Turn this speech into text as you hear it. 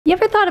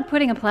about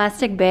putting a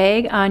plastic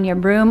bag on your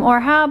broom, or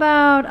how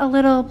about a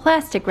little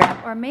plastic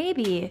wrap, or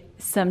maybe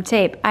some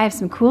tape? I have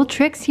some cool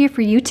tricks here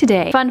for you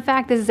today. Fun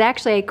fact, this is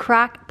actually a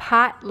crock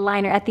pot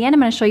liner. At the end,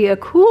 I'm gonna show you a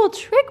cool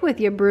trick with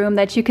your broom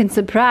that you can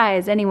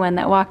surprise anyone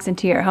that walks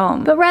into your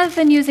home. But rather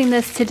than using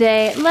this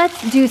today,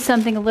 let's do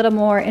something a little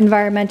more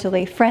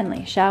environmentally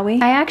friendly, shall we?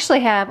 I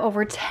actually have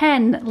over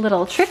 10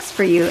 little tricks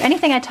for you.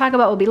 Anything I talk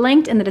about will be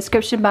linked in the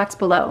description box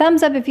below.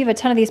 Thumbs up if you have a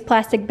ton of these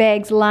plastic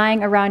bags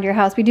lying around your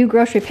house. We do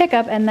grocery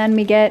pickup and then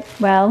we get,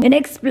 well, an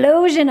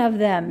explosion of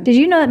them. Did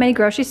you know that many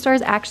grocery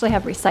stores actually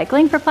have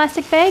recycling for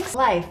plastic bags?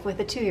 Life with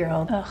a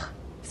 2-year-old. Ugh,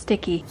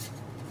 sticky.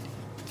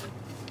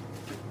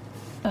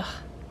 Ugh,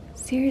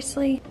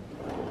 seriously?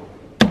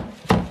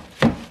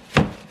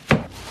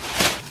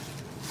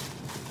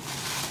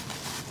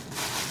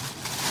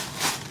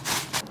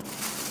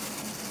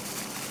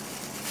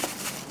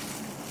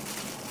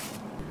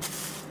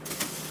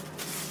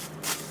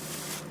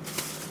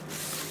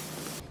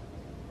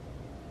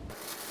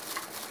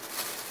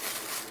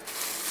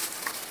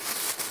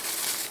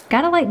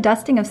 Got a light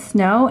dusting of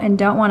snow and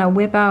don't want to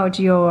whip out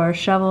your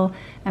shovel?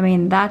 I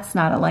mean, that's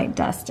not a light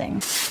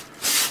dusting.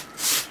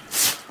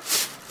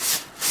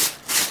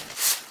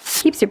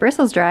 Keeps your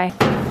bristles dry.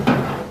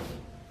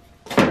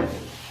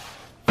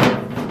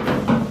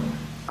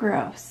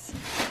 Gross.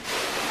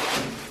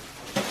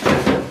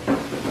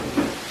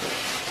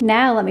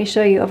 Now let me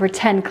show you over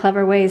 10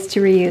 clever ways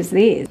to reuse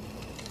these.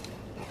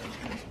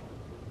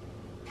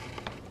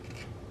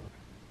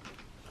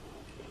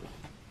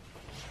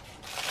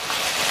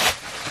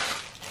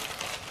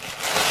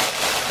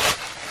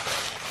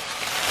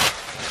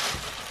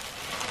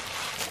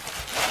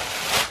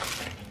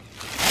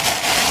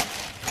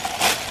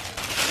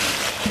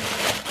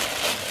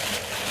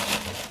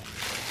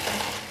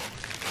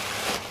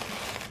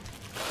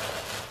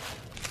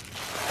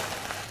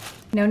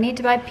 No need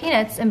to buy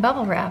peanuts and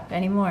bubble wrap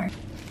anymore.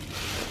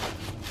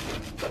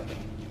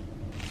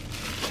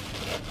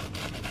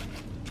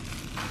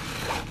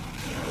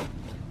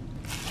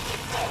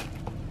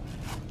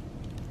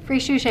 Free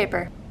shoe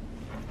shaper.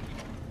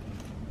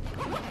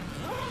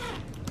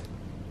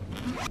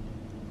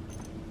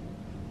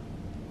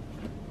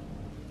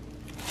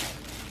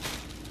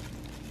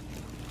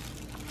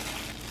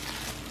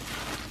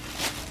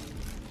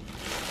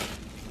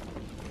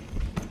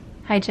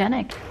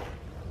 Hygienic.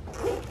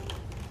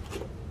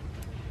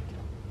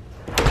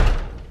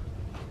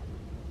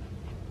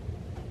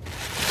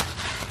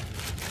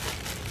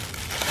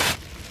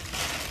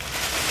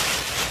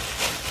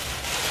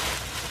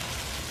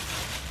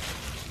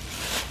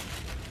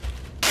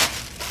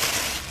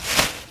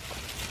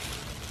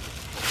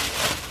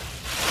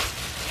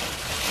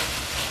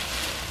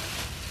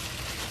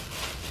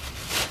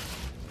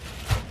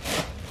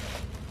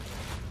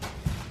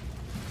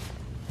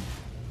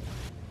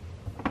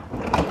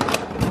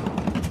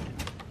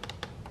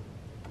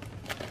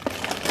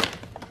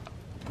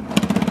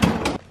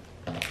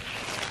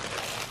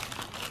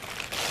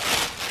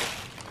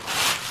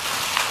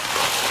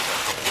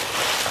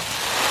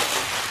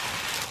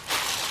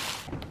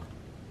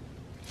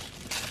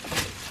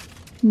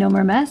 No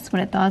more mess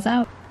when it thaws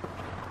out.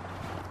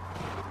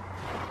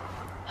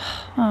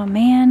 Oh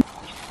man.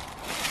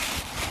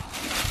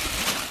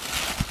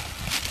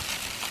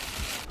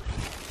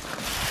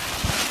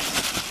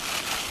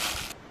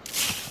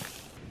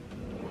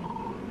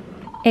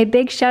 A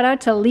big shout out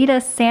to Lita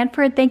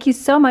Sanford. Thank you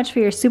so much for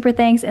your super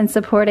thanks and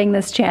supporting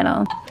this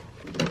channel.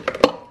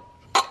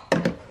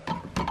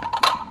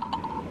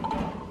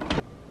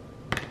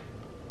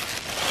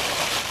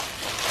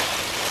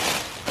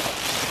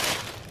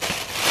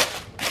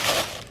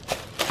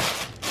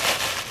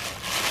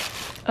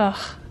 Ugh,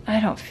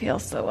 I don't feel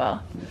so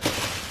well.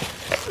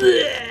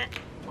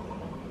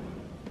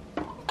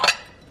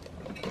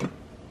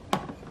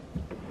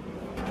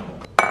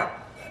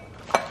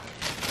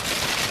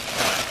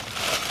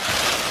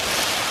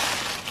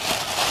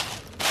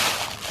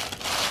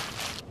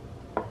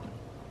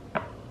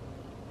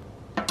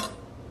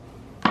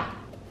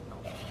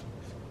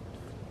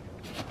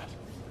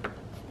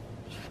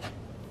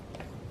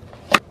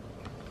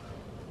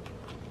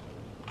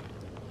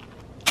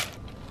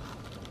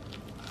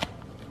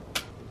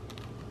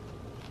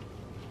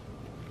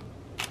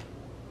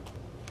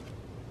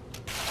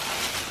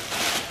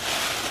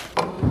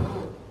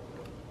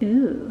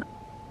 Ooh.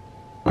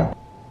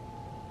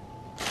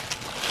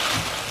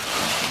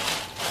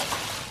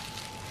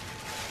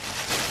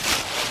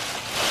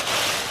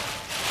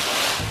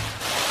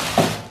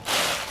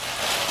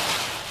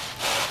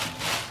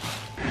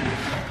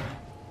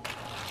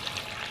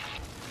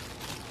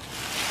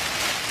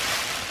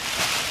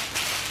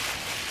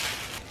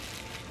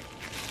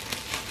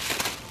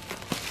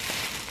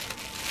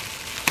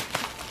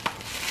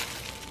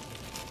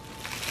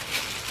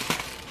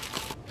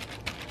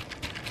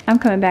 I'm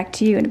coming back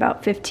to you in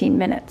about 15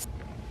 minutes.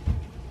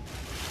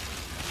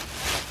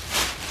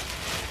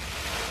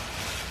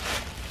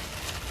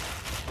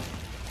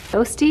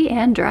 Toasty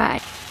and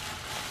dry.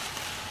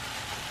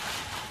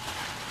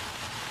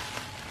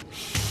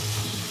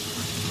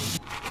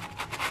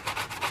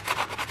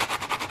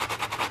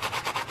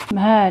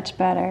 Much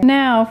better.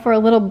 Now for a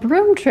little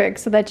broom trick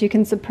so that you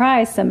can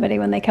surprise somebody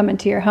when they come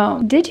into your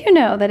home. Did you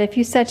know that if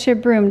you set your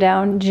broom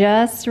down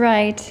just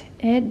right,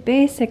 it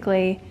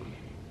basically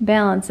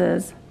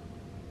balances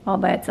all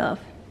by itself?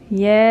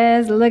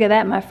 Yes, look at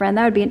that, my friend.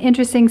 That would be an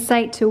interesting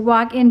sight to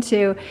walk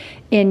into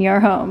in your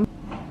home.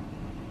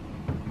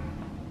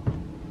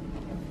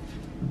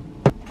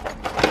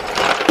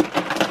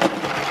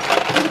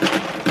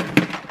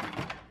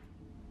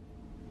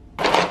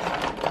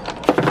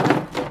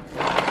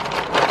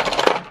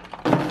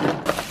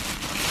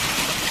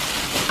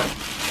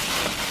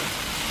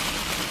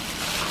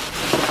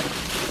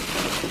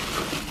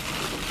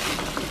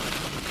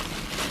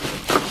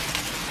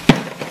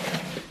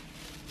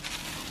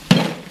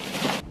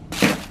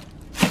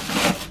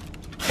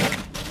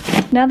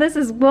 Now this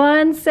is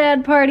one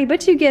sad party,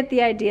 but you get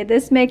the idea.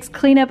 This makes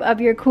cleanup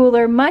of your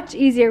cooler much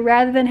easier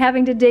rather than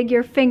having to dig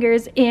your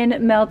fingers in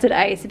melted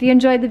ice. If you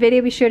enjoyed the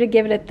video, be sure to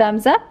give it a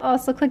thumbs up.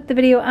 Also click the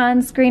video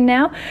on screen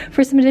now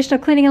for some additional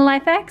cleaning and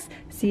life hacks.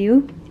 See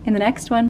you in the next one.